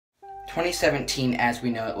2017, as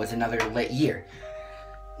we know it, was another lit year.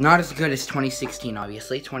 Not as good as 2016,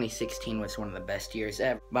 obviously. 2016 was one of the best years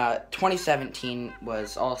ever. But 2017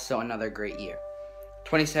 was also another great year.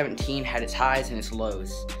 2017 had its highs and its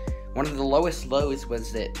lows. One of the lowest lows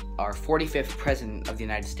was that our 45th president of the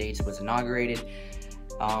United States was inaugurated.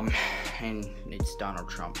 And it's Donald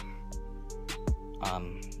Trump.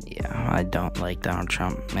 Yeah, I don't like Donald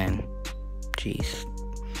Trump, man. Jeez.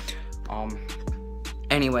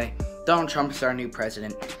 Anyway, Donald Trump is our new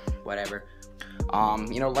president. Whatever.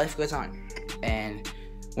 You know, life goes on. And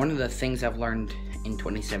one of the things I've learned in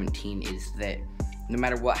 2017 is that no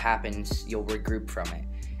matter what happens, you'll regroup from it.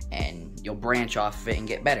 And you'll branch off of it and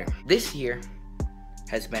get better. This year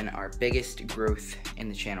has been our biggest growth in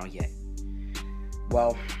the channel yet.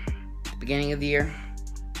 Well, at the beginning of the year,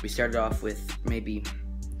 we started off with maybe,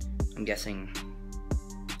 I'm guessing,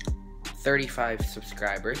 35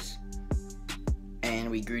 subscribers.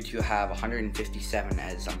 And we grew to have 157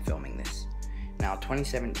 as I'm filming this. Now,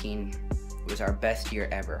 2017 was our best year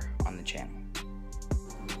ever on the channel.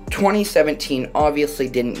 2017 obviously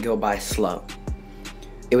didn't go by slow.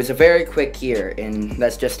 It was a very quick year, and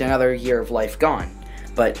that's just another year of life gone.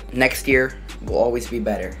 But next year will always be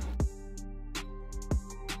better.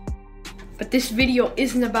 But this video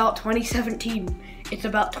isn't about 2017. It's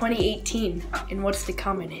about 2018 and what's to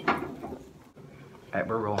come in it. Alright,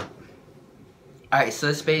 we're rolling. Alright, so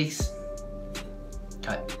this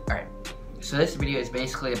So this video is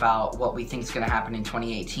basically about what we think is going to happen in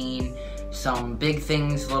 2018, some big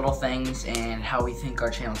things, little things, and how we think our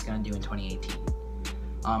channel is going to do in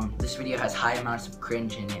 2018. This video has high amounts of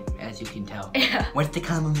cringe in it, as you can tell. Yeah. What's to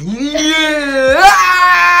come?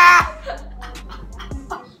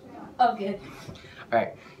 Okay.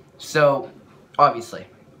 Alright, so, obviously,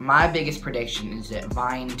 my biggest prediction is that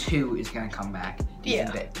Vine 2 is going to come back.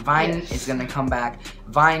 Vine is going to come back.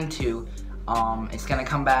 Vine 2, it's going to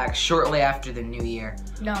come back shortly after the new year.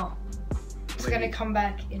 No. It's going to come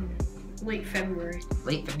back in late February.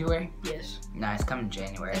 Late February? Yes. No, it's coming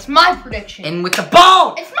January. It's my prediction. And with the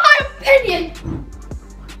bone! It's my opinion!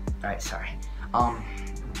 Alright, sorry.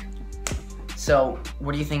 So,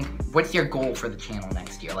 what do you think, what's your goal for the channel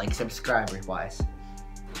next year, like subscriber-wise?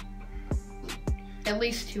 At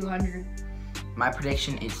least 200. My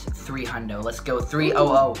prediction is 300. Let's go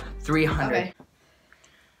 300. 300. Okay.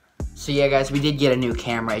 So yeah, guys, we did get a new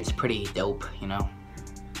camera. It's pretty dope, you know.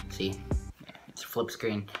 See? Yeah, it's a flip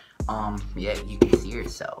screen. Yeah, you can see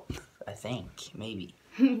yourself, I think, maybe.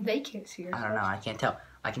 They can't see yourself. I don't know, I can't tell.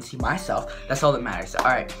 I can see myself. That's all that matters.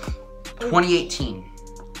 Alright. 2018.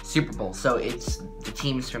 Super Bowl. So it's the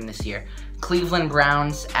teams from this year. Cleveland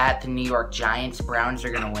Browns at the New York Giants. Browns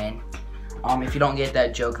are gonna win. If you don't get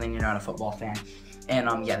that joke, then you're not a football fan.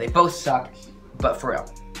 And yeah, they both suck. But for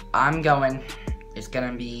real, I'm going. It's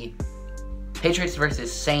gonna be Patriots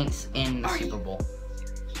versus Saints in the Super Bowl.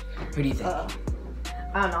 Who do you think?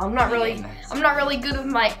 I don't know. I'm not really good with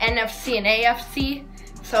my NFC and AFC.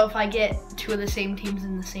 So if I get two of the same teams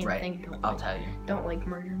in the same thing, I'll tell you. Don't like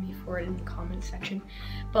murder me for it in the comment section.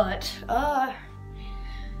 But I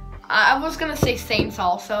was gonna say Saints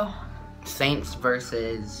also. Saints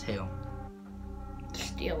versus who?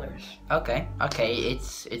 Steelers. Okay,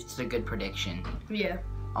 it's a good prediction. Yeah.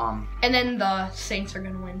 And then the Saints are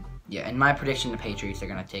gonna win. Yeah, in my prediction, the Patriots are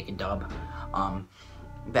gonna take a dub.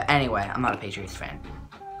 But anyway, I'm not a Patriots fan.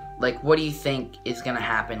 Like, what do you think is gonna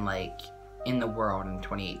happen, like, in the world in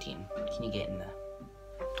 2018? Can you get in the...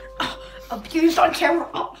 Abused on camera.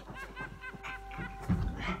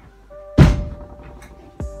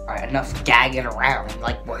 Alright, enough gagging around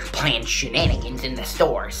like we're playing shenanigans in the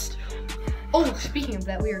stores. Oh, speaking of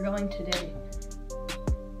that, we are going today.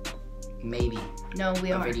 Maybe. No,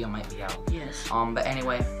 we are. The video might be out. Yes. But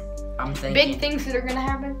anyway, I'm thinking... Big things that are gonna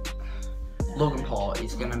happen? Logan Paul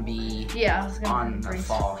is gonna be on the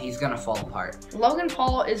fall. He's gonna fall apart. Logan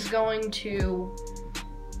Paul is going to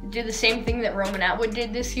do the same thing that Roman Atwood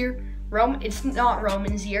did this year. It's not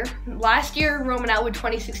Roman's year. Last year, Roman Atwood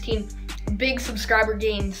 2016, big subscriber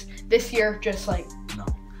gains. This year, just like... No,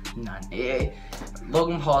 none.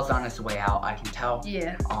 Logan Paul's on his way out, I can tell.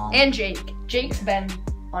 Yeah, and Jake. Jake's been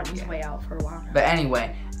on his way out for a while now. But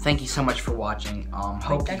anyway, thank you so much for watching.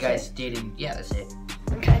 Hope you guys did. Yeah, that's it.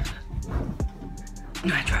 Okay.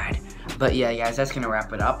 I tried. But yeah, guys, that's gonna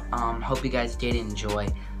wrap it up. Hope you guys did enjoy.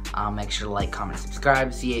 Make sure to like, comment, subscribe.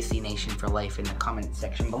 ZAC Nation for life in the comment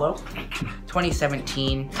section below.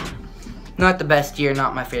 2017, not the best year,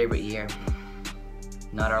 not my favorite year.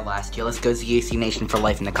 Not our last year. Let's go ZAC Nation for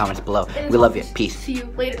life in the comments below. We love you. Peace. See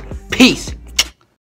you later. Peace.